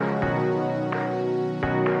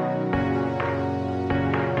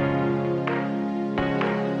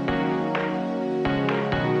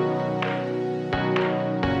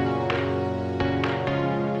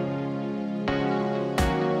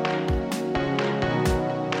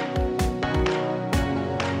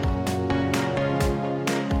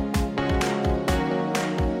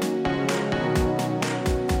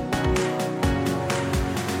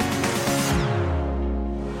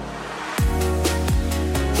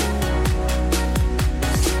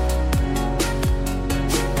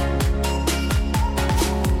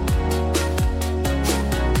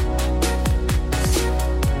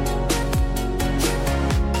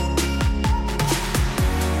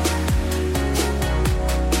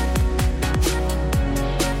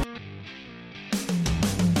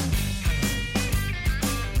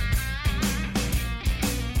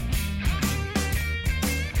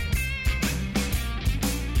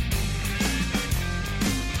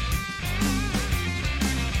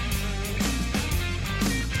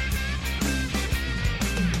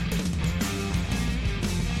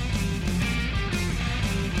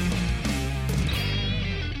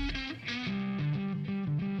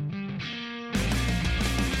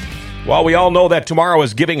Well, we all know that tomorrow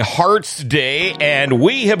is Giving Hearts Day, and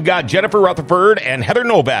we have got Jennifer Rutherford and Heather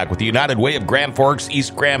Novak with the United Way of Grand Forks,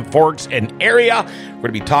 East Grand Forks, and area. We're going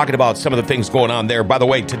to be talking about some of the things going on there. By the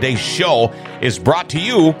way, today's show is brought to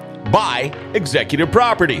you by Executive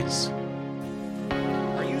Properties.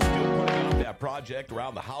 Are you still putting off that project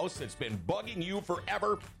around the house that's been bugging you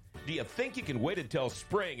forever? Do you think you can wait until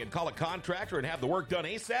spring and call a contractor and have the work done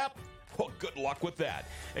ASAP? Well, good luck with that.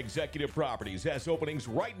 Executive Properties has openings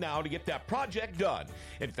right now to get that project done.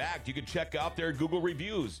 In fact, you can check out their Google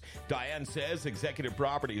reviews. Diane says Executive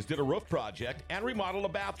Properties did a roof project and remodeled a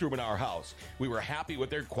bathroom in our house. We were happy with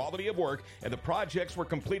their quality of work, and the projects were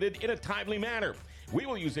completed in a timely manner. We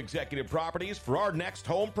will use Executive Properties for our next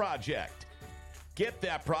home project. Get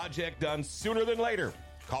that project done sooner than later.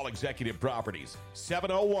 Call Executive Properties,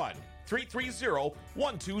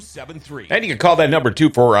 701-330-1273. And you can call that number, too,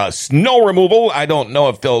 for snow removal. I don't know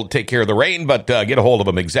if they'll take care of the rain, but get a hold of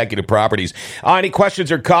them, Executive Properties. Any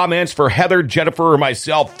questions or comments for Heather, Jennifer, or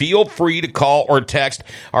myself, feel free to call or text.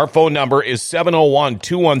 Our phone number is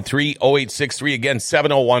 701-213-0863. Again,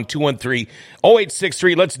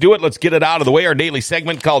 701-213-0863. Let's do it. Let's get it out of the way. Our daily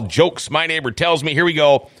segment called Jokes My Neighbor Tells Me. Here we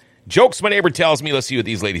go. Jokes My Neighbor Tells Me. Let's see what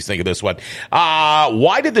these ladies think of this one.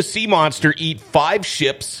 Why did the sea monster eat 5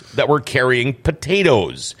 ships that were carrying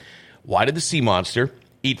potatoes? Why did the sea monster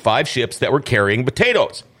eat 5 ships that were carrying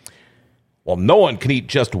potatoes? Well, no one can eat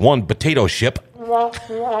just one potato ship. I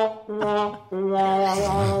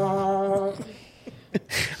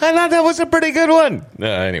thought that was a pretty good one.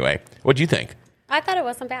 Anyway, what'd you think? I thought it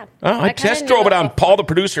wasn't bad. I just drove it on Paul, the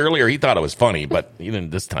producer, earlier. He thought it was funny, but he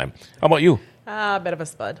didn't this time. How about you? A bit of a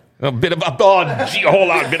spud. A bit of a, hold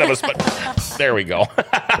on, bit of a spud. There we go.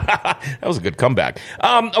 That was a good comeback.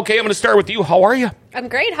 Okay, I'm going to start with you. How are you? I'm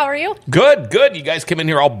great. How are you? Good, good. You guys came in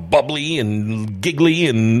here all bubbly and giggly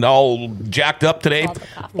and all jacked up today. All the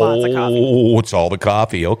coffee. Lots of coffee. Oh, it's all the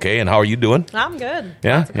coffee. Okay, and how are you doing? I'm good.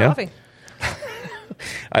 Yeah, Lots of coffee.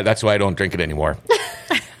 That's why I don't drink it anymore.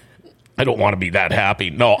 I don't want to be that happy.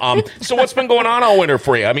 No. So what's been going on all winter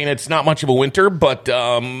for you? I mean, it's not much of a winter, but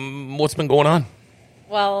what's been going on?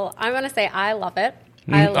 Well, I'm going to say I love it.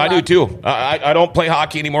 I do too. I don't play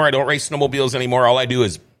hockey anymore. I don't race snowmobiles anymore. All I do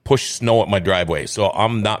is push snow up my driveway. So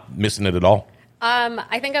I'm not missing it at all.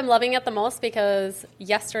 I think I'm loving it the most because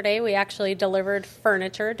yesterday we actually delivered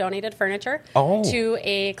donated furniture to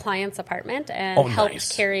a client's apartment and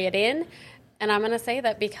helped carry it in. And I'm going to say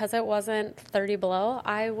that because it wasn't 30 below,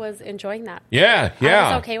 I was enjoying that. Yeah.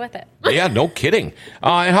 I was okay with it. Yeah, no kidding.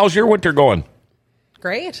 And how's your winter going?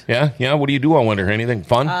 Great. Yeah. What do you do on winter? Anything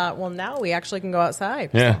fun? Well, now we actually can go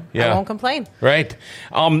outside. Yeah. I won't complain. Right.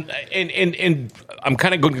 And I'm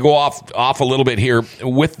kind of going to go off a little bit here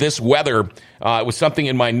with this weather. It was something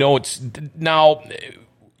in my notes. Now,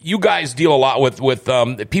 you guys deal a lot with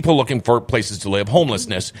people looking for places to live,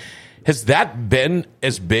 homelessness. Has that been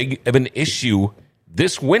as big of an issue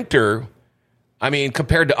this winter? I mean,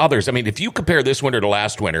 compared to others. I mean, if you compare this winter to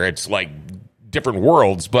last winter, it's like different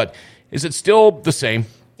worlds, but is it still the same?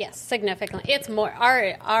 Yes, significantly. It's more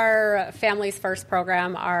our Families First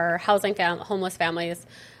program, our housing homeless families,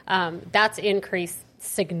 that's increased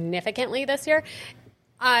significantly this year.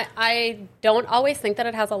 I don't always think that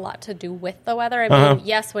it has a lot to do with the weather. I mean,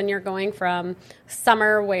 yes, when you're going from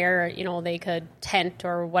summer where, they could tent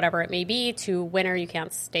or whatever it may be to winter, you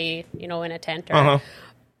can't stay, in a tent.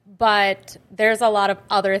 But there's a lot of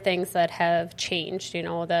other things that have changed.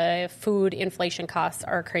 The food inflation costs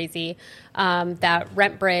are crazy. That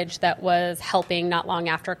rent bridge that was helping not long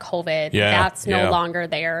after COVID, that's no longer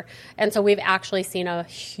there. And so we've actually seen a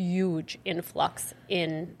huge influx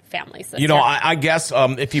in families this year. I guess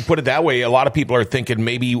if you put it that way, a lot of people are thinking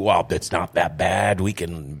maybe, well, it's not that bad. We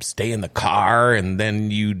can stay in the car, and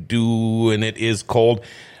then you do, and it is cold.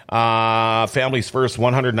 Families First,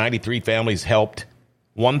 193 families helped.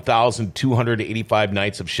 1,285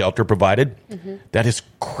 nights of shelter provided. Mm-hmm. That is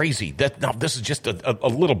crazy. Now, this is just a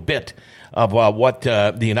little bit of what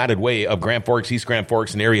the United Way of Grand Forks, East Grand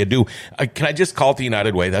Forks, and area do. Can I just call it the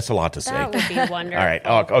United Way? That's a lot to say. That would be wonderful. All right.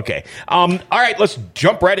 Okay. All right. Let's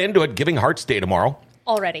jump right into it. Giving Hearts Day tomorrow.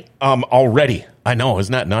 Already. I know.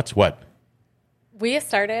 Isn't that nuts? What? We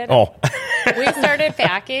started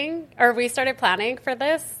packing, or we started planning for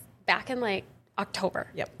this back in October.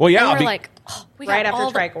 Yep. Well, yeah. And we're we got right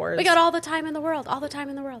after Tricors. We got all the time in the world.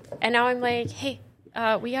 And now I'm like, hey,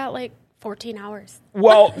 we got 14 hours.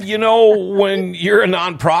 Well, when you're a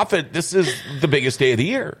nonprofit, this is the biggest day of the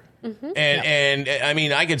year. Mm-hmm. And I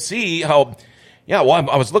mean, I could see how,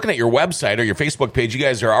 I was looking at your website or your Facebook page. You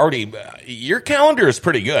guys are already, your calendar is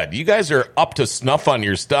pretty good. You guys are up to snuff on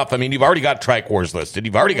your stuff. I mean, you've already got Tricors listed.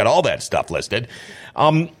 You've already got all that stuff listed.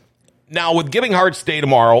 Now, with Giving Hearts Day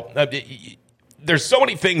tomorrow, there's so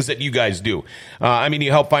many things that you guys do.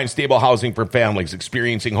 You help find stable housing for families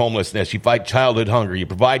experiencing homelessness. You fight childhood hunger. You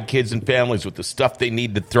provide kids and families with the stuff they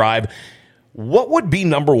need to thrive. What would be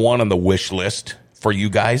number one on the wish list for you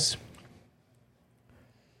guys?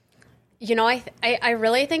 I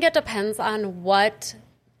really think it depends on what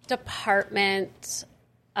department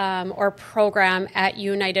or program at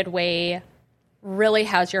United Way really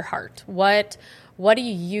has your heart. What do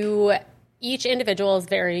you... Each individual is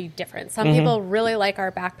very different. Some people really like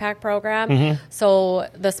our backpack program. So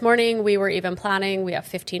this morning we were even planning, we have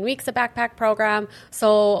 15 weeks of backpack program.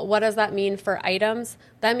 So what does that mean for items?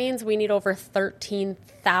 That means we need over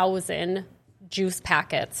 13,000 juice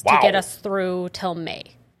packets to get us through till May.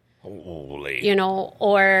 Holy.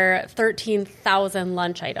 Or 13,000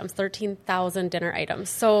 lunch items, 13,000 dinner items.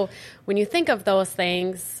 So when you think of those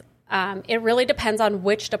things, it really depends on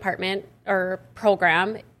which department or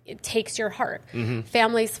program it takes your heart.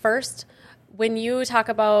 Families first. When you talk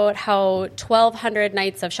about how 1,200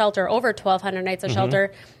 nights of shelter, over 1,200 nights of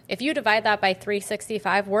shelter, if you divide that by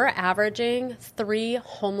 365, we're averaging 3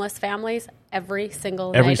 homeless families every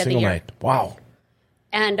single night of the year. Night. Wow.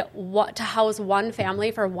 And to house one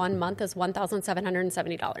family for 1 month is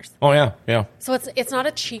 $1,770. Oh, yeah, yeah. So it's not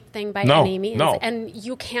a cheap thing by any means. No. And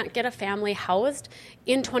you can't get a family housed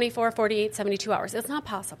in 24, 48, 72 hours. It's not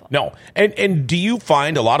possible. No. And do you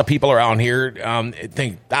find a lot of people around here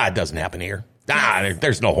think, it doesn't happen here.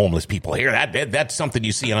 There's no homeless people here. That's something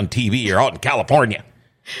you see on TV or out in California.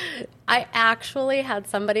 I actually had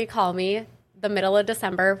somebody call me the middle of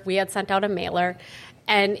December. We had sent out a mailer.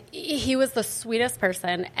 And he was the sweetest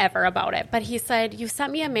person ever about it. But he said, you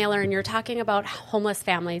sent me a mailer and you're talking about homeless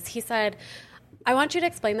families. He said, I want you to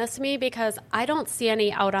explain this to me because I don't see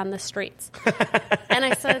any out on the streets. And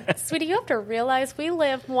I said, sweetie, you have to realize we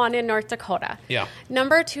live, 1, in North Dakota. Yeah.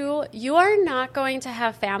 Number 2, you are not going to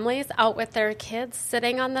have families out with their kids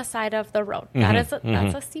sitting on the side of the road. That's a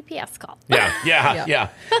CPS call. Yeah.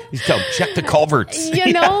 You tell them, check the culverts.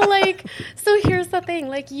 So here's the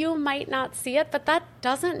thing. You might not see it, but that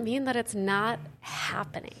doesn't mean that it's not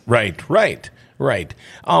happening. Right.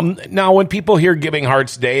 Now, when people hear Giving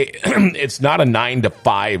Hearts Day, it's not a 9 to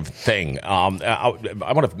 5 thing. I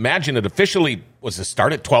want to imagine it officially was to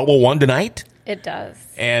start at 12:01 tonight. It does.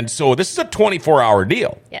 And so this is a 24-hour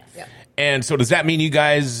deal. Yes. Yep. And so does that mean you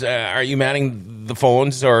guys, are you manning the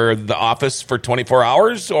phones or the office for 24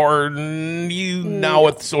 hours? Or now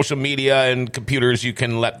with social media and computers, you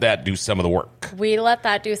can let that do some of the work? We let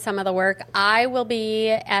that do some of the work. I will be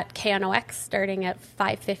at KNOX starting at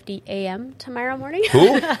 5:50 a.m. tomorrow morning.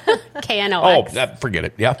 Who? KNOX. Oh, forget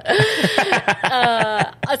it. Yeah.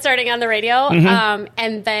 Starting on the radio.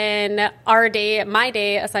 And then my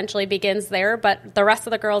day essentially begins there. But the rest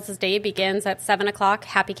of the girls' day begins at 7 o'clock.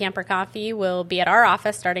 Happy Camper Coffee will be at our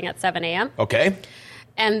office starting at 7 a.m. Okay.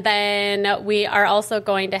 And then we are also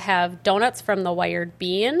going to have donuts from the Wired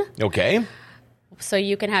Bean. Okay. So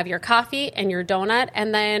you can have your coffee and your donut.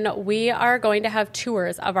 And then we are going to have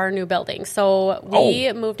tours of our new building. So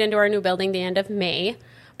we moved into our new building the end of May.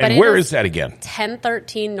 And where is that again?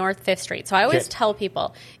 1013 North 5th Street. So I always tell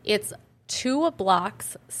people it's 2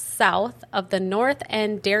 blocks south of the North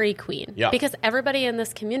End Dairy Queen. Yeah. Because everybody in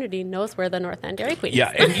this community knows where the North End Dairy Queen is.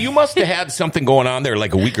 Yeah, and you must have had something going on there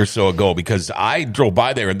like a week or so ago because I drove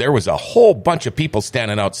by there and there was a whole bunch of people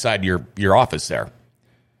standing outside your office there.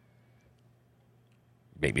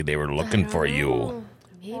 Maybe they were looking for you.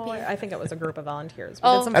 Maybe. Well, I think it was a group of volunteers.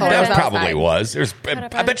 That probably was.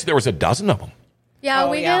 I bet you there was a dozen of them.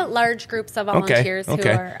 Yeah, we get large groups of volunteers who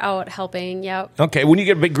are out helping. Yep. Okay, when you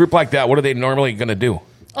get a big group like that, what are they normally going to do?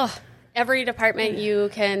 Oh, every department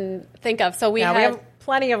you can think of. So we we have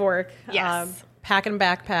plenty of work. Yes. Pack and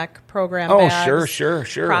backpack program. Oh, bags, sure.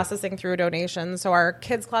 Processing through donations. So our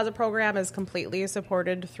kids closet program is completely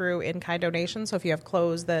supported through in-kind donations. So if you have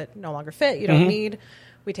clothes that no longer fit, you don't need,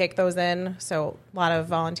 we take those in. So a lot of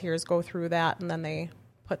volunteers go through that and then they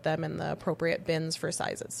put them in the appropriate bins for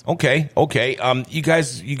sizes. Okay. You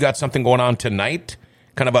guys, you got something going on tonight?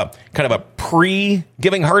 Kind of a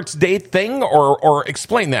pre-Giving Hearts Day thing, or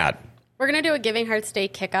explain that. We're going to do a Giving Hearts Day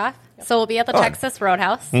kickoff. So we'll be at the Texas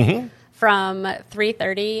Roadhouse from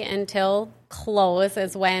 3:30 until close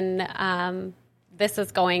is when this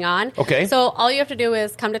is going on. Okay. So all you have to do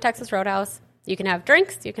is come to Texas Roadhouse. You can have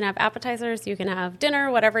drinks, you can have appetizers, you can have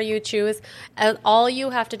dinner, whatever you choose. All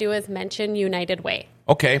you have to do is mention United Way.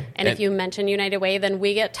 Okay. And if you mention United Way, then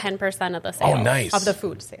we get 10% of the sales. Oh, nice. Of the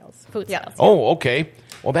food sales. Sales. Oh, okay.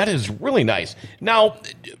 Well, that is really nice. Now,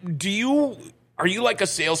 are you like a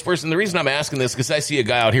salesperson? The reason I'm asking this because I see a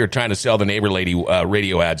guy out here trying to sell the neighbor lady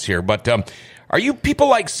radio ads here. But Are you people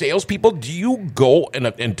like salespeople? Do you go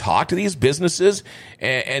and talk to these businesses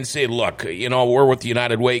and say, look, we're with the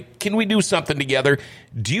United Way. Can we do something together?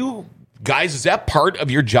 Do you guys, is that part of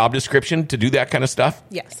your job description to do that kind of stuff?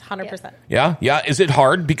 Yes, 100%. Yeah. Is it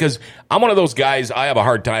hard? Because I'm one of those guys, I have a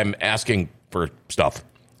hard time asking for stuff.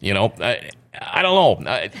 I don't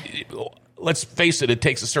know. Let's face it, it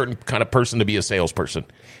takes a certain kind of person to be a salesperson.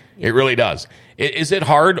 It really does. Is it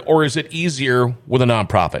hard, or is it easier with a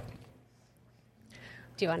nonprofit?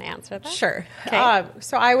 Do you want to answer that? Sure. Okay.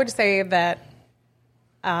 So I would say that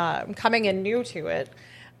coming in new to it,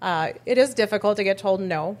 it is difficult to get told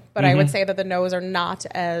no, but I would say that the no's are not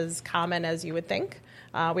as common as you would think.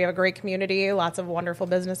 We have a great community, lots of wonderful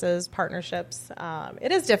businesses, partnerships.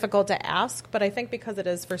 It is difficult to ask, but I think because it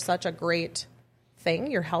is for such a great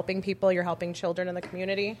thing, you're helping people, you're helping children in the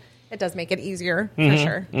community, it does make it easier for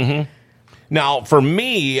sure. Now, for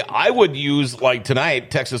me, I would use, like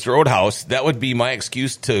tonight, Texas Roadhouse. That would be my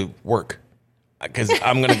excuse to work, because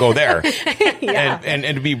I'm going to go there.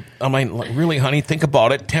 and to be, I'm like, really, honey, think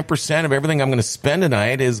about it. 10% of everything I'm going to spend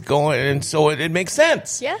tonight is going, and so it makes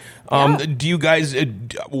sense. Yes. Do you guys,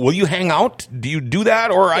 will you hang out? Do you do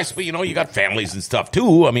that? Or I suppose, you got families and stuff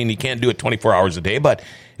too. I mean, you can't do it 24 hours a day, but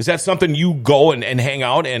is that something you go and hang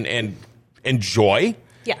out and enjoy?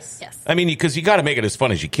 Yes. I mean, because you got to make it as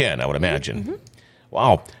fun as you can, I would imagine.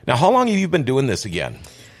 Wow. Now, how long have you been doing this again?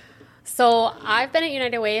 So I've been at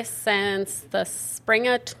United Way since the spring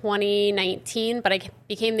of 2019, but I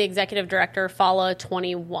became the executive director fall of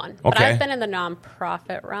 21. But I've been in the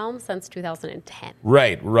nonprofit realm since 2010.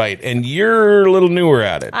 Right. And you're a little newer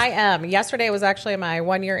at it. I am. Yesterday was actually my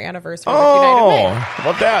 1-year anniversary with United Way. How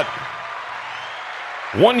about that?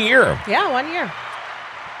 1 year. Yeah, 1 year.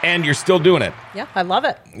 And you're still doing it. Yeah, I love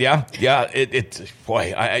it. Yeah.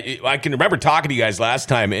 Boy, I can remember talking to you guys last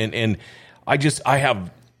time, and I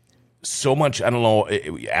have so much, I don't know,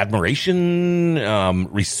 admiration,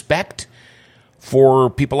 respect for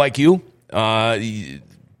people like you.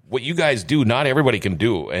 What you guys do, not everybody can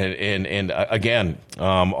do. And again,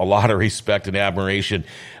 a lot of respect and admiration.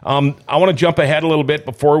 I want to jump ahead a little bit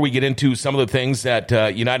before we get into some of the things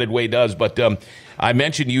that United Way does. But I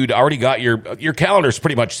mentioned you'd already got your calendar's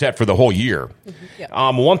pretty much set for the whole year. Yep.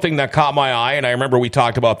 One thing that caught my eye, and I remember we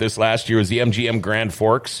talked about this last year, is the MGM Grand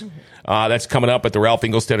Forks. That's coming up at the Ralph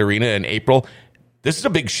Engelstad Arena in April. This is a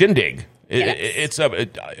big shindig. Yes.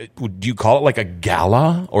 Do you call it like a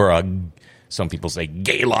gala or some people say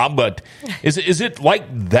gala, but is it like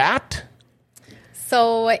that?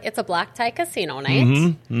 So it's a black tie casino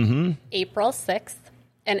night, April 6th.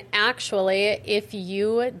 And actually, if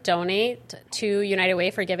you donate to United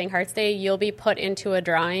Way for Giving Hearts Day, you'll be put into a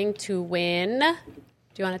drawing to win. Do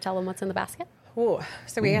you want to tell them what's in the basket? Ooh,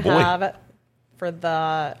 so we have, for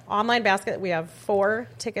the online basket, we have 4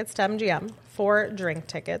 tickets to MGM, 4 drink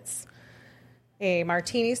tickets, a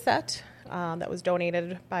martini set that was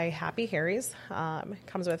donated by Happy Harry's.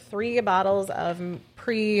 Comes with 3 bottles of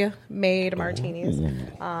pre-made martinis.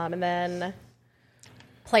 And then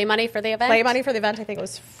Play money for the event? Play money for the event, I think it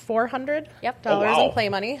was $400 in play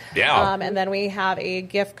money. Yeah. And then we have a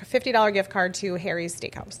 $50 gift card to Harry's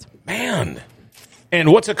Steakhouse. Man.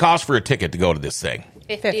 And what's it cost for a ticket to go to this thing?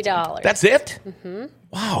 $50. That's it? Mm-hmm.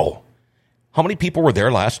 Wow. How many people were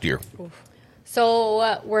there last year?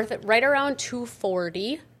 So we're right around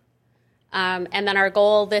 240. And then our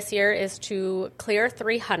goal this year is to clear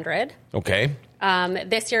 300. Okay.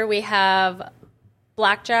 This year we have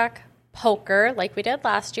blackjack, poker, like we did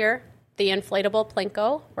last year, the inflatable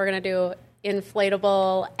plinko. We're going to do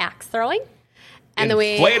inflatable axe throwing. And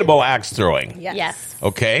inflatable axe throwing. Yes.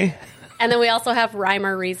 Okay. And then we also have Rhyme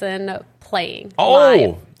or Reason playing. Oh,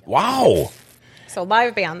 live. Wow. So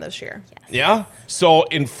live band this year. Yes. Yeah. So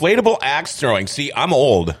inflatable axe throwing. See, I'm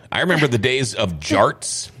old. I remember the days of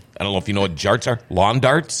jarts. I don't know if you know what jarts are. Lawn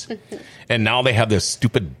darts. And now they have this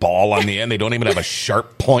stupid ball on the end. They don't even have a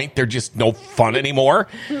sharp point. They're just no fun anymore.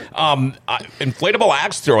 Inflatable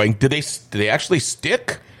axe throwing, do they actually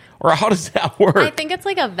stick? Or how does that work? I think it's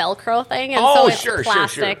like a Velcro thing. And so it's sure,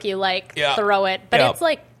 plastic. Sure. You throw it. But it's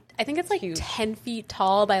like, I think it's like 10 feet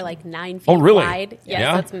tall by like 9 feet wide.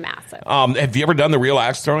 Yes, that's massive. Have you ever done the real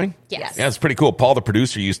axe throwing? Yes. Yeah, it's pretty cool. Paul, the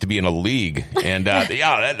producer, used to be in a league. And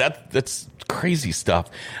that's crazy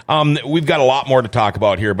stuff. We've got a lot more to talk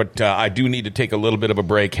about here, but I do need to take a little bit of a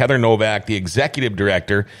break. Heather Novak, the executive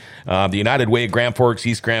director, the United Way of Grand Forks,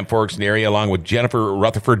 East Grand Forks and area, along with Jennifer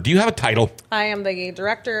Rutherford. Do you have a title? I am the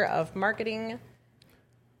director of marketing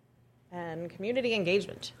and community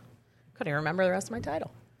engagement. Couldn't even remember the rest of my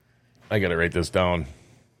title. I got to write this down.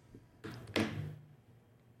 All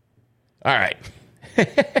right.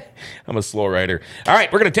 I'm a slow rider. All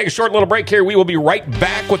right, we're going to take a short little break here. We will be right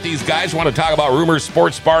back with these guys. We want to talk about Rumors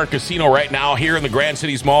Sports Bar and Casino right now here in the Grand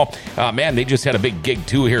Cities Mall. Man, they just had a big gig,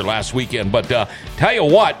 too, here last weekend. But tell you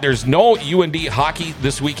what, there's no UND hockey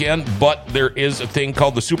this weekend, but there is a thing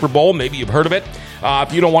called the Super Bowl. Maybe you've heard of it.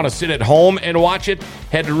 If you don't want to sit at home and watch it,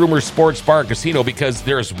 head to Rumors Sports Bar and Casino because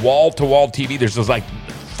there's wall-to-wall TV. There's just like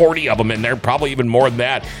 40 of them in there, probably even more than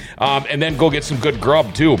that. And then go get some good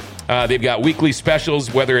grub, too. They've got weekly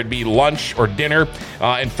specials, whether it be lunch or dinner.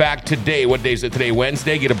 In fact, today, what day is it today?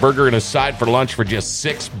 Wednesday, get a burger and a side for lunch for just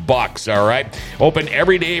 $6, all right? Open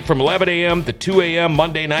every day from 11 a.m. to 2 a.m.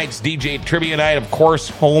 Monday nights, DJ Trivia Night, of course,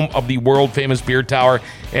 home of the world-famous beer tower.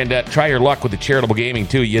 And try your luck with the charitable gaming,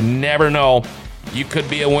 too. You never know. You could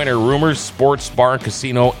be a winner. Rumors Sports Bar and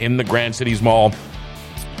Casino in the Grand Cities Mall.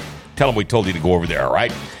 Tell them we told you to go over there, all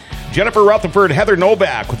right? Jennifer Rutherford, Heather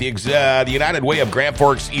Novak with the United Way of Grand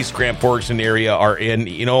Forks, East Grand Forks and area are in.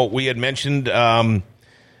 You know, we had mentioned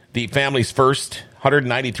the Families First.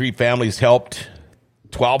 193 families helped.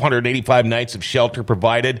 1,285 nights of shelter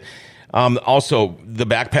provided. Also, the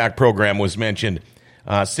backpack program was mentioned.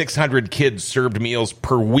 600 kids served meals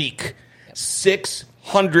per week.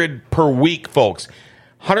 600 per week, folks.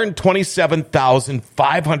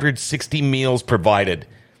 127,560 meals provided.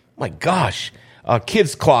 My gosh.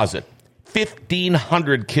 Kids Closet,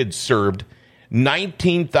 1,500 kids served,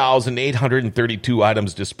 19,832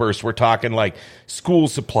 items dispersed. We're talking like school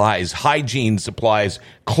supplies, hygiene supplies,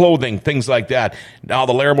 clothing, things like that. Now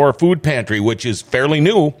the Larimore Food Pantry, which is fairly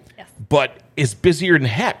new, but is busier than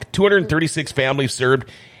heck. 236 families served,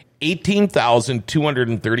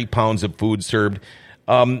 18,230 pounds of food served.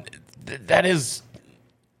 That is,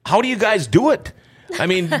 how do you guys do it? I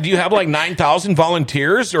mean, do you have like 9,000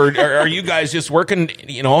 volunteers, or are you guys just working,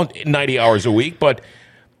 90 hours a week? But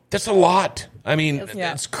that's a lot. I mean,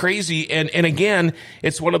 it's crazy. And again,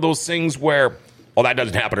 it's one of those things where, that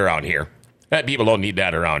doesn't happen around here. People don't need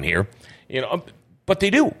that around here, but they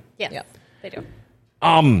do. Yeah, they do.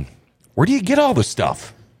 Where do you get all the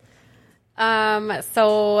stuff?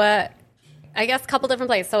 So I guess a couple different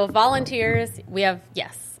places. So volunteers, we have,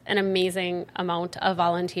 an amazing amount of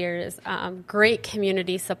volunteers, great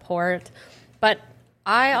community support, but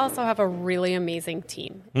I also have a really amazing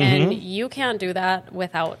team, and you can't do that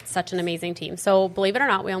without such an amazing team. So believe it or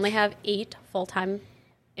not, we only have 8 full-time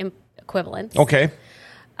equivalents. Okay.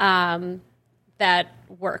 That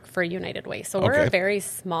work for United Way. So we're a very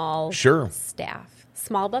small staff.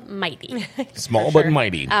 Small but mighty. Small but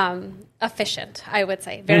mighty. Efficient, I would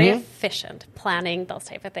say. Very efficient, planning, those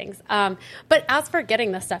type of things. But as for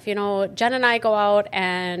getting this stuff, Jen and I go out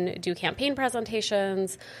and do campaign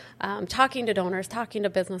presentations, talking to donors, talking to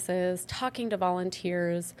businesses, talking to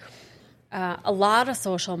volunteers. A lot of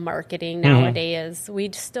social marketing nowadays. We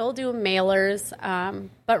still do mailers,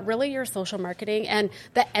 but really your social marketing and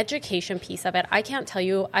the education piece of it. I can't tell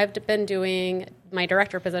you, I've been doing my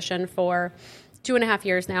director position for 2.5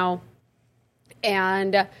 years now,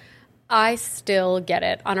 and I still get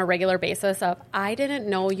it on a regular basis of, I didn't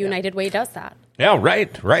know United Way does that. Yeah, right.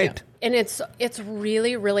 Yeah. And it's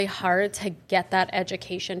really, really hard to get that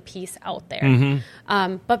education piece out there.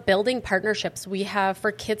 But building partnerships, we have,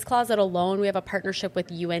 for Kids Closet alone, we have a partnership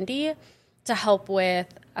with UND to help with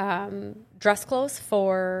dress clothes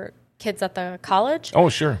for kids at the college. Oh,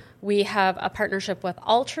 sure. We have a partnership with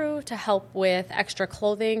Altru to help with extra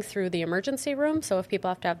clothing through the emergency room. So if people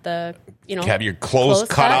have to have the, have your clothes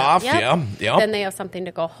cut off, then they have something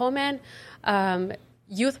to go home in.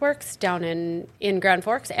 YouthWorks down in Grand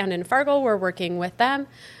Forks and in Fargo, we're working with them.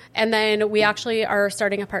 And then we actually are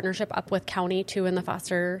starting a partnership up with County, too, in the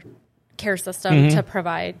foster care system to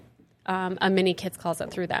provide a mini kids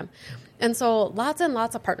closet through them. And so lots and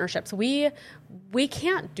lots of partnerships. We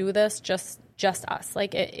can't do this just us.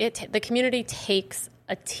 Like the community takes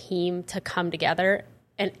a team to come together,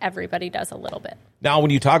 and everybody does a little bit. Now,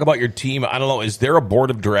 when you talk about your team, I don't know, is there a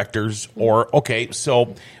board of directors? Or, okay,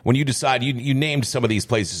 so when you decide, you named some of these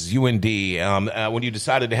places, UND, when you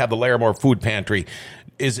decided to have the Larimore Food Pantry,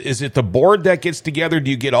 is it the board that gets together?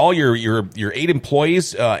 Do you get all your 8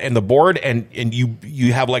 employees and the board, and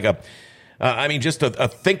you have like just a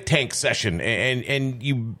think tank session, and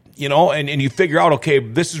you figure out, okay,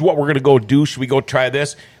 this is what we're going to go do. Should we go try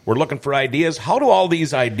this? We're looking for ideas. How do all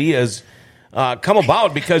these ideas come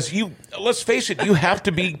about? Because let's face it, you have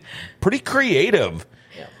to be pretty creative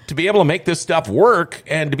to be able to make this stuff work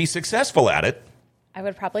and to be successful at it. I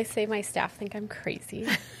would probably say my staff think I'm crazy.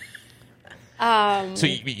 So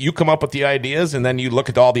you come up with the ideas, and then you look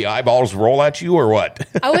at all the eyeballs roll at you, or what?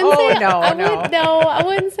 I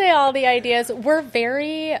wouldn't say all the ideas.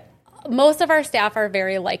 Most of our staff are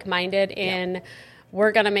very like-minded in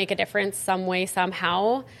we're going to make a difference some way,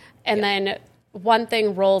 somehow. And then one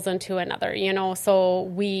thing rolls into another, So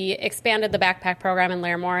we expanded the backpack program in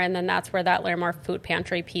Larimore, and then that's where that Larimore food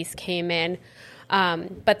pantry piece came in.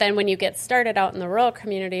 But then when you get started out in the rural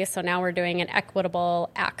community, so now we're doing an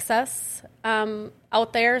equitable access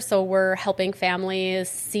out there. So we're helping families,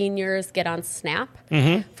 seniors get on SNAP,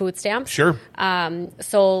 food stamps. Sure.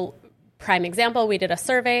 So prime example, we did a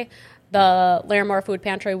survey. The Larimore Food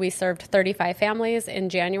Pantry, we served 35 families in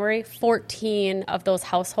January. 14 of those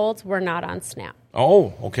households were not on SNAP.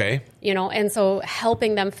 Oh, okay. And so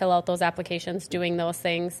helping them fill out those applications, doing those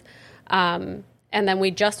things. And then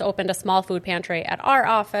we just opened a small food pantry at our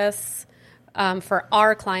office for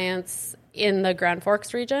our clients in the Grand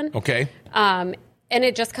Forks region. Okay. And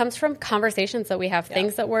it just comes from conversations that we have,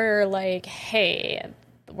 things that we're like, hey,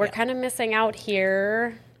 we're kind of missing out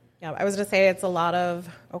here. Yeah, I was going to say it's a lot of,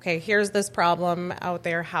 okay, here's this problem out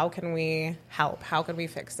there. How can we help? How can we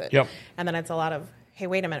fix it? Yep. And then it's a lot of, hey,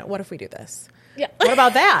 wait a minute. What if we do this? Yeah. What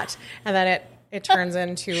about that? And then it turns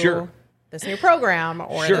into Sure. this new program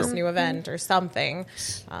or Sure. this new event or something.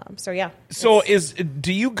 So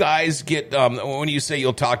do you guys get, when you say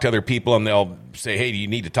you'll talk to other people and they'll say, hey, do you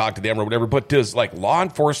need to talk to them or whatever, but does like law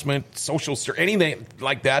enforcement, anything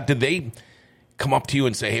like that, do they come up to you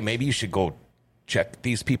and say, hey, maybe you should go check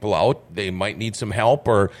these people out? They might need some help,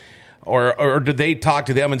 or do they talk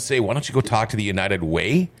to them and say, why don't you go talk to the United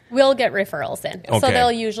Way? We'll get referrals in. Okay. So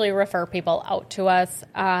they'll usually refer people out to us.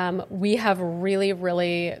 We have really,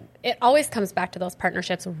 really, it always comes back to those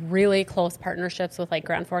partnerships, really close partnerships with like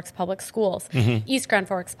Grand Forks Public Schools, East Grand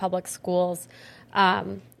Forks Public Schools,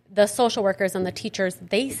 the social workers and the teachers.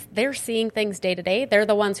 They're seeing things day to day. They're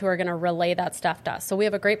the ones who are going to relay that stuff to us. So we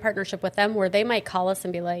have a great partnership with them where they might call us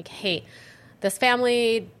and be like, hey, this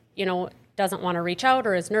family, doesn't want to reach out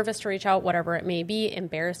or is nervous to reach out, whatever it may be,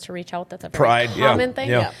 embarrassed to reach out. That's a very common thing.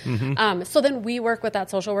 Yeah. Mm-hmm. So then we work with that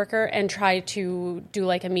social worker and try to do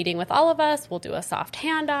like a meeting with all of us. We'll do a soft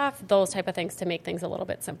handoff, those type of things to make things a little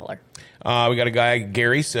bit simpler. We got a guy,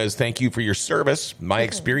 Gary, says, thank you for your service. My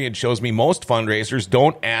experience shows me most fundraisers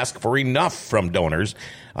don't ask for enough from donors.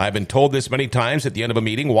 I've been told this many times at the end of a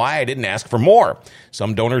meeting why I didn't ask for more.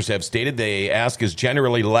 Some donors have stated they ask is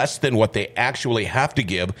generally less than what they actually have to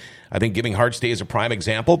give. I think Giving Hearts Day is a prime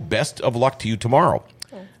example. Best of luck to you tomorrow.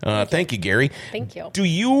 Thank you, Gary. Thank you. Do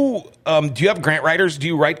you have grant writers? Do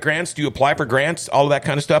you write grants? Do you apply for grants? All of that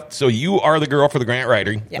kind of stuff? So you are the girl for the grant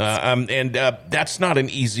writing. Yes. And that's not an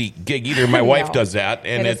easy gig either. My wife does that,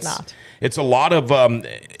 and it's not. It's a lot of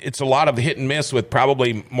hit and miss, with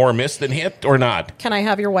probably more miss than hit, or not. Can I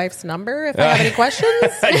have your wife's number if I have any questions?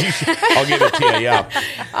 I'll give it to you.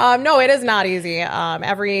 Yeah. No, it is not easy.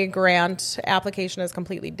 Every grant application is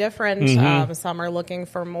completely different. Some are looking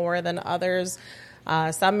for more than others.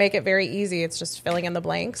 Some make it very easy. It's just filling in the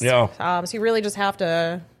blanks. Yeah. So you really just have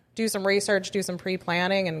to do some research, do some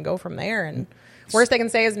pre-planning, and go from there. And worst they can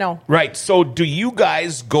say is no. Right. So do you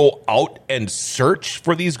guys go out and search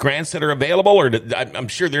for these grants that are available? Or I'm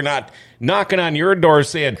sure they're not knocking on your door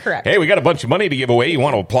saying, correct, hey, we got a bunch of money to give away. You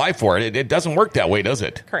want to apply for it? It doesn't work that way, does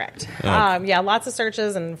it? Correct. Lots of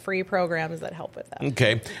searches and free programs that help with that.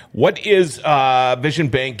 Okay. What is Vision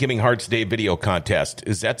Bank Giving Hearts Day video contest?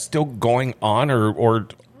 Is that still going on, or?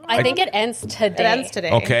 I think it ends today. It ends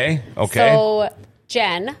today. Okay. So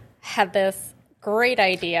Jen had this great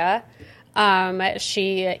idea.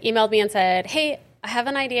 She emailed me and said, hey, I have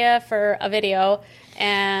an idea for a video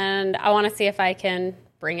and I want to see if I can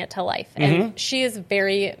bring it to life. And she is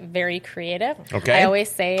very, very creative. Okay. I always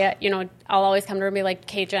say, I'll always come to her and be like,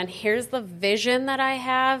 okay, Jen, here's the vision that I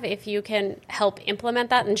have. If you can help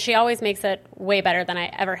implement that. And she always makes it way better than I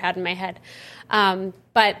ever had in my head.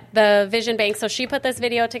 But the Vision Bank, so she put this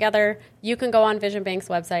video together. You can go on Vision Bank's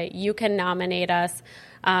website. You can nominate us.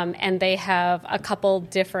 And they have a couple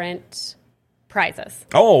different prizes.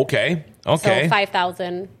 Oh, okay. Okay. So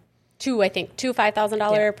 $5,000, two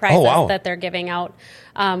 $5,000 prizes that they're giving out,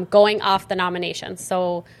 going off the nomination.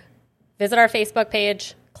 So visit our Facebook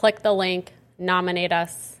page, click the link, nominate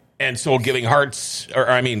us. And so Giving Hearts,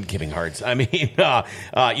 United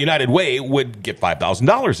Way would get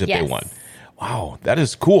 $5,000 if they won. Wow, that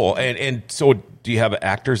is cool. And so do you have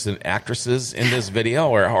actors and actresses in this video,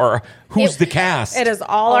 or who's the cast? It is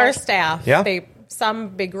all our staff. Yeah. Some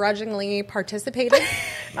begrudgingly participated,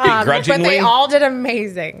 begrudgingly? but they all did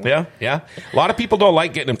amazing. Yeah. A lot of people don't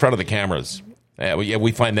like getting in front of the cameras.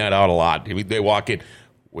 We find that out a lot. They walk in.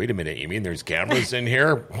 Wait a minute, you mean there's cameras in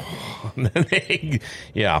here? They're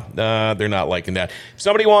not liking that. If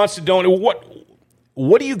somebody wants to donate,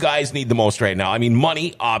 what do you guys need the most right now? I mean,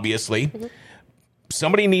 money, obviously.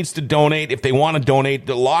 somebody needs to donate. If they want to donate,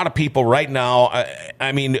 a lot of people right now,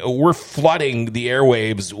 I mean, we're flooding the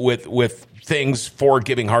airwaves with things for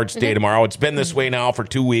Giving Hearts Day tomorrow. It's been this way now for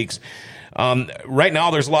 2 weeks. Right now,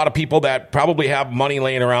 there's a lot of people that probably have money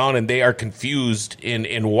laying around and they are confused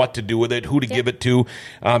in what to do with it, who to give it to.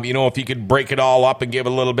 If you could break it all up and give a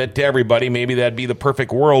little bit to everybody, maybe that'd be the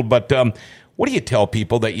perfect world. But what do you tell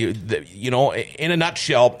people that in a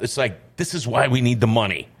nutshell, it's like, this is why we need the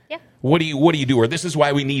money. Yeah. What do you do? Or this is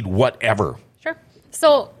why we need whatever. Sure.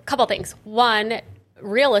 So a couple things. One,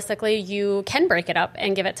 realistically, you can break it up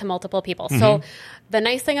and give it to multiple people. So the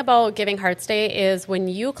nice thing about Giving Hearts Day is when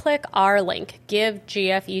you click our link,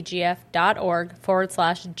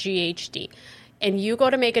 givegfegf.org/GHD, and you go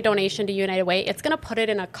to make a donation to United Way, it's going to put it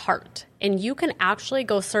in a cart. And you can actually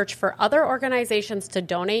go search for other organizations to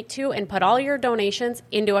donate to and put all your donations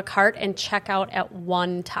into a cart and check out at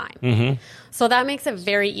one time. So that makes it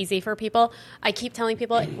very easy for people. I keep telling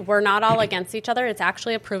people we're not all against each other. It's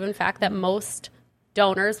actually a proven fact that most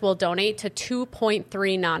donors will donate to 2.3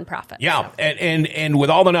 nonprofits. Yeah, and with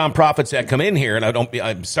all the nonprofits that come in here, and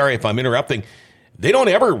I'm sorry if I'm interrupting, they don't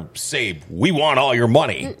ever say, we want all your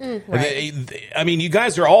money. Right. I mean, you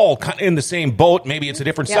guys are all in the same boat. Maybe it's a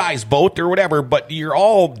different size boat or whatever, but you're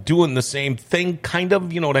all doing the same thing, kind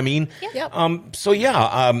of, you know what I mean? Yep.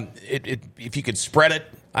 If you could spread it,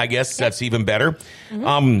 I guess that's even better.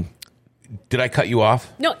 Did I cut you off?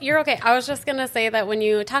 No, you're okay. I was just going to say that when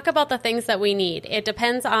you talk about the things that we need, it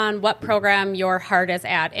depends on what program your heart is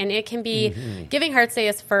at. And it can be, Giving Hearts Day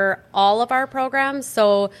is for all of our programs.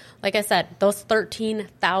 So, like I said, those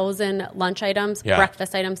 13,000 lunch items,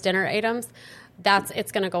 breakfast items, dinner items,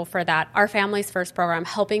 it's going to go for that. Our Families First program,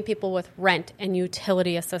 helping people with rent and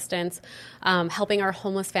utility assistance, helping our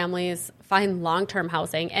homeless families find long-term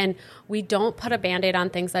housing. And we don't put a Band-Aid on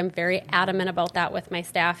things. I'm very adamant about that with my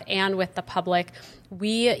staff and with the public.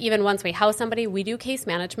 Even once we house somebody, we do case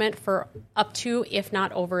management for up to, if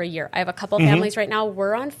not over a year. I have a couple families right now.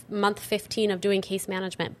 We're on month 15 of doing case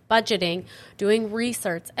management, budgeting, doing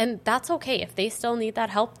research, and that's okay. If they still need that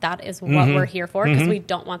help, that is what we're here for, because we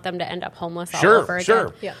don't want them to end up homeless all over again.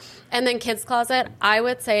 Sure. Yeah. And then kids' closet, I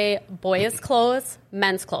would say boys' clothes,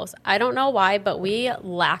 men's clothes. I don't know why, but we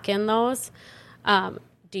lack in those.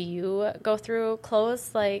 Do you go through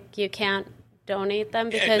clothes like you can't donate them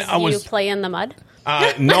because you play in the mud?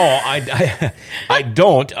 No, I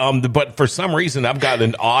don't. But for some reason, I've got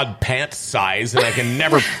an odd pant size, and I can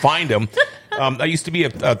never find them. I used to be a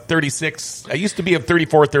 36. I used to be a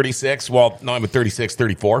 34, 36. Well, now I'm a 36,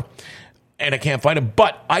 34, and I can't find them.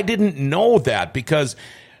 But I didn't know that, because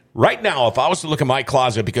right now, if I was to look at my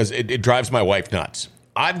closet, because it drives my wife nuts,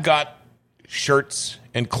 I've got shirts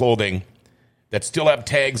and clothing that still have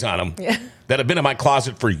tags on them that have been in my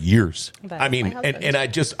closet for years. That's I mean, and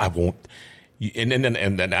I won't. And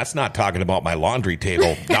then that's not talking about my laundry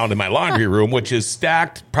table down in my laundry room, which is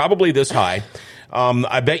stacked probably this high.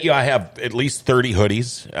 I bet you I have at least 30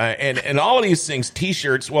 hoodies and all of these things,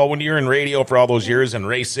 T-shirts. Well, when you're in radio for all those years and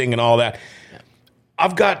racing and all that, I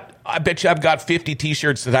bet you I've got 50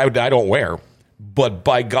 T-shirts that I don't wear. But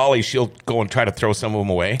by golly, she'll go and try to throw some of them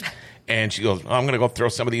away. And she goes, I'm going to go throw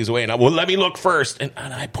some of these away. And let me look first. And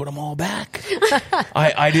I put them all back.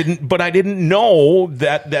 I didn't know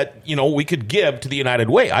that we could give to the United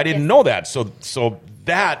Way. I didn't know that. So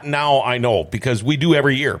that now I know, because we do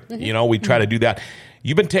every year. We try to do that.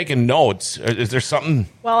 You've been taking notes. Is there something?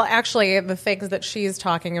 Well, actually, the things that she's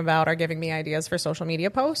talking about are giving me ideas for social media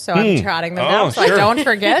posts. So I'm jotting them down so I don't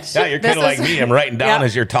forget. Yeah, you're kind of like me. I'm writing down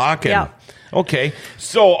as you're talking. Yeah. Okay.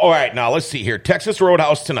 So, all right, now let's see here. Texas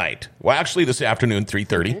Roadhouse tonight. Well, actually this afternoon,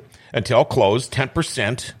 3:30 until close,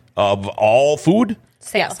 10% of all food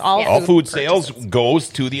sales. All food sales goes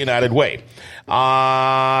to the United Way.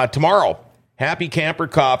 Tomorrow, Happy Camper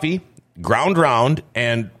Coffee, Ground Round,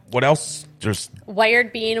 and what else? Just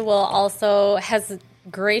Wired Bean has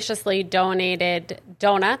graciously donated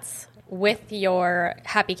donuts with your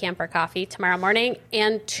Happy Camper Coffee tomorrow morning,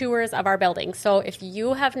 and tours of our building. So if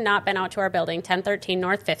you have not been out to our building, 1013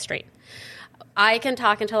 North 5th Street, I can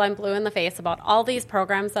talk until I'm blue in the face about all these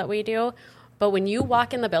programs that we do, but when you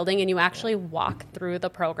walk in the building and you actually walk through the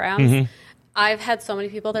programs, I've had so many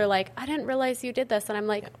people, they're like, I didn't realize you did this. And I'm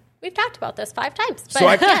like, we've talked about this 5 times. But so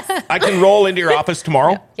I can roll into your office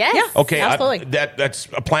tomorrow? Yes. Yeah, okay. absolutely. That's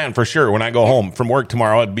a plan for sure. When I go home from work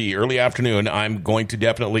tomorrow, it'd be early afternoon. I'm going to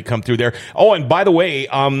definitely come through there. Oh, and by the way,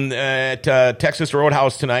 at Texas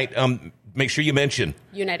Roadhouse tonight, make sure you mention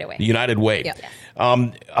United Way. United Way. Yep.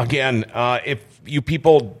 Again, if you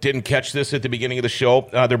people didn't catch this at the beginning of the show,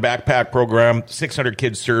 their backpack program, 600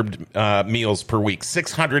 kids served meals per week.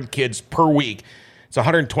 600 kids per week. It's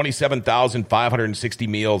 127,560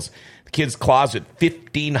 meals. The Kids Closet,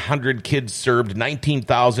 1,500 kids served,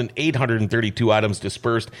 19,832 items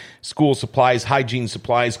dispersed. School supplies, hygiene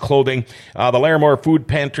supplies, clothing. The Larimore Food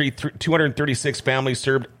Pantry, 236 families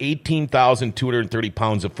served, 18,230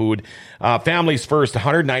 pounds of food. Families First,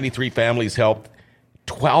 193 families helped.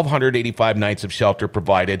 1,285 nights of shelter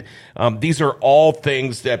provided. These are all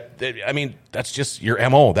things that, I mean, that's just your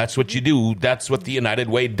MO. That's what you do. That's what the United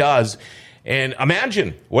Way does. And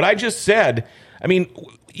imagine what I just said. I mean,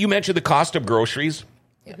 you mentioned the cost of groceries.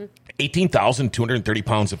 18,230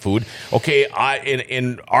 pounds of food. Okay,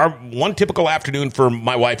 in our one typical afternoon for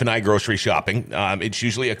my wife and I grocery shopping, it's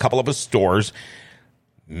usually a couple of stores,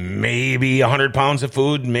 maybe 100 pounds of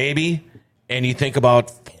food, maybe. And you think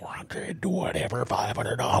about whatever,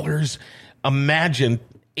 $500. Imagine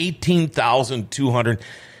 18,200.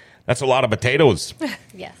 That's a lot of potatoes.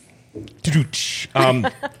 Yes.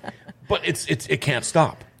 But it can't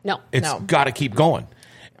stop. No. It's got to keep going.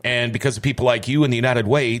 And because of people like you and the United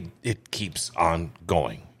Way, it keeps on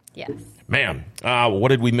going. Yes. Man, what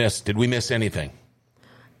did we miss? Did we miss anything?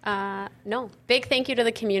 No. Big thank you to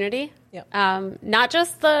the community. Yep. Not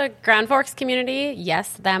just the Grand Forks community,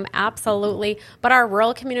 yes, them, absolutely, but our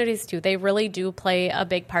rural communities too. They really do play a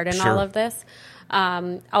big part in all of this.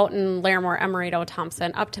 Out in Larimore, Emerito,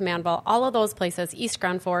 Thompson, up to Manville, all of those places, East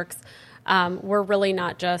Grand Forks, we're really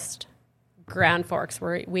not just Grand Forks.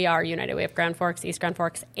 We are United Way of Grand Forks, East Grand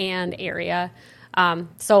Forks, and area.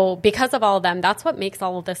 So because of all of them, that's what makes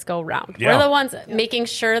all of this go round. Yeah. We're the ones making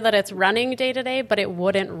sure that it's running day to day, but it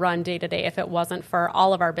wouldn't run day to day if it wasn't for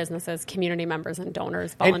all of our businesses, community members and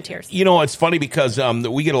donors, volunteers. And, it's funny because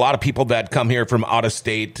we get a lot of people that come here from out of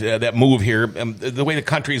state that move here. The way the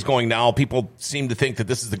country is going now, people seem to think that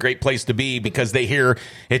this is the great place to be because they hear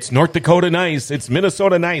it's North Dakota nice, it's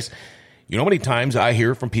Minnesota nice. You know how many times I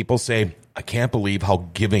hear from people say, I can't believe how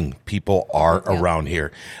giving people are around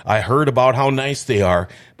here. I heard about how nice they are,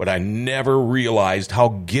 but I never realized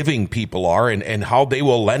how giving people are and how they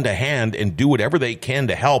will lend a hand and do whatever they can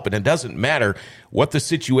to help. And it doesn't matter what the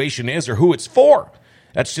situation is or who it's for.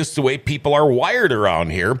 That's just the way people are wired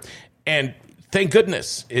around here. And thank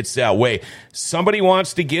goodness it's that way. Somebody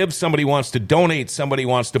wants to give, somebody wants to donate, somebody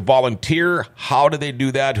wants to volunteer. How do they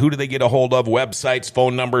do that? Who do they get a hold of? Websites,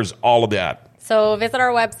 phone numbers, all of that. So visit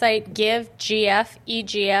our website,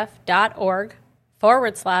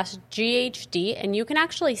 givegfegf.org/GHD, and you can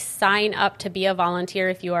actually sign up to be a volunteer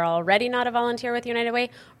if you are already not a volunteer with United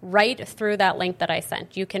Way, right through that link that I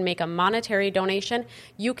sent. You can make a monetary donation.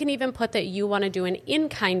 You can even put that you want to do an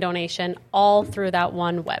in-kind donation all through that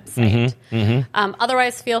one website.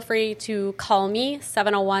 Otherwise, feel free to call me,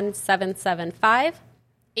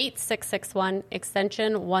 701-775-8661,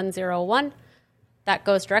 extension 101. That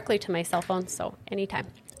goes directly to my cell phone, so anytime.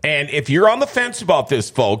 And if you're on the fence about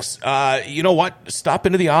this, folks, you know what? Stop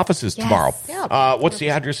into the offices tomorrow. Yeah. What's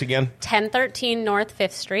the address again? 1013 North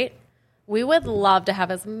 5th Street. We would love to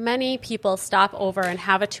have as many people stop over and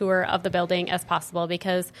have a tour of the building as possible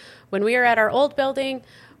because when we were at our old building,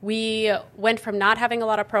 we went from not having a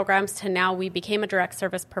lot of programs to now we became a direct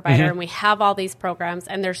service provider and we have all these programs.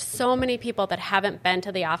 And there's so many people that haven't been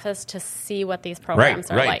to the office to see what these programs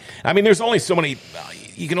are like. I mean, there's only so many,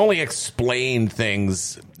 you can only explain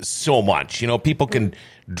things so much. People can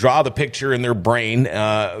draw the picture in their brain,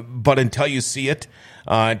 but until you see it,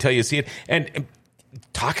 and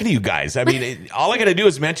talking to you guys, I mean, all I got to do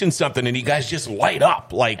is mention something and you guys just light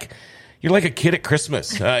up like... You're like a kid at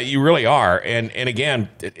Christmas. You really are. And again,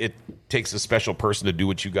 it takes a special person to do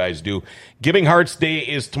what you guys do. Giving Hearts Day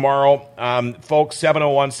is tomorrow. Folks,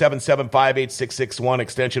 701-775-8661,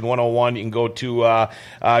 extension 101. You can go to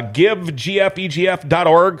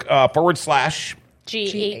givegfegf.org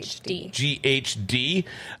 /GHD. GHD.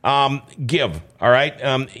 Give. All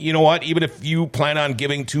right. You know what? Even if you plan on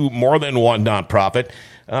giving to more than one nonprofit,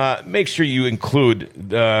 make sure you include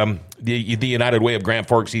the United Way of Grand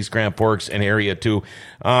Forks, East Grand Forks, and area too.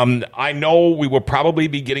 I know we will probably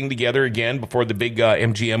be getting together again before the big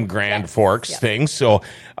MGM Grand Forks thing. So,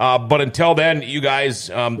 but until then, you guys,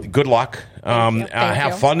 good luck.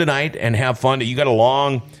 Have fun tonight and have fun. You got a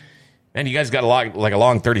long. And you guys got a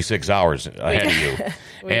long 36 hours ahead of you.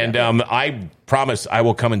 And I promise I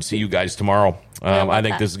will come and see you guys tomorrow. I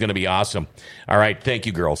think this is going to be awesome. All right. Thank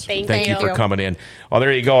you, girls. Thank you for coming in. Oh,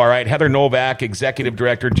 there you go. All right. Heather Novak, Executive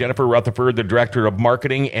Director. Jennifer Rutherford, the Director of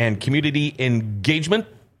Marketing and Community Engagement.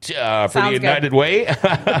 For the United Way.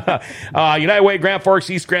 United Way, Grand Forks,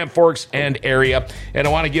 East Grand Forks, and area. And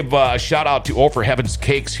I want to give a shout out to Oh for Heaven's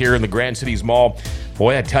Cakes here in the Grand Cities Mall.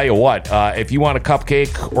 Boy, I tell you what, if you want a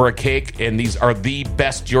cupcake or a cake, and these are the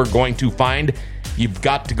best you're going to find, you've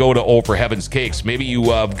got to go to Oh for Heaven's Cakes. Maybe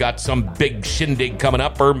you have got some big shindig coming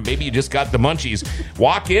up, or maybe you just got the munchies.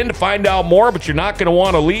 Walk in to find out more, but you're not going to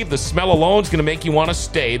want to leave. The smell alone is going to make you want to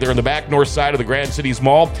stay. They're in the back north side of the Grand Cities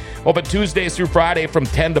Mall. Open Tuesdays through Friday from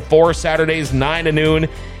 10 to 4, Saturdays 9 to noon.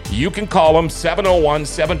 You can call them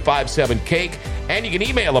 701-757-CAKE, and you can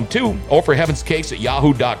email them too,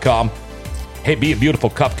 ohforheavenscakes@yahoo.com. Hey, be a beautiful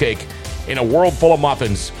cupcake in a world full of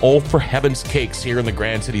muffins. Oh for Heaven's Cakes here in the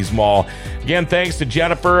Grand Cities Mall. Again, thanks to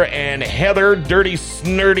Jennifer and Heather. Dirty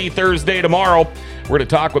Snurdy Thursday tomorrow. We're going to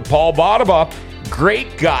talk with Paul Bodaba,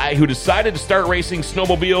 great guy who decided to start racing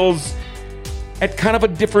snowmobiles at kind of a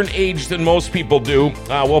different age than most people do.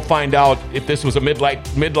 We'll find out if this was a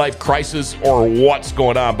midlife crisis or what's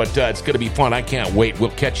going on, but it's going to be fun. I can't wait. We'll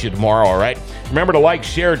catch you tomorrow, all right? Remember to like,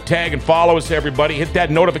 share, tag, and follow us, everybody. Hit that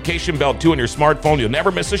notification bell, too, on your smartphone. You'll never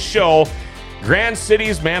miss a show. Grand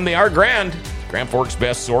Cities, man, they are grand. Grand Forks'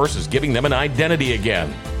 best source is giving them an identity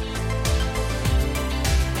again.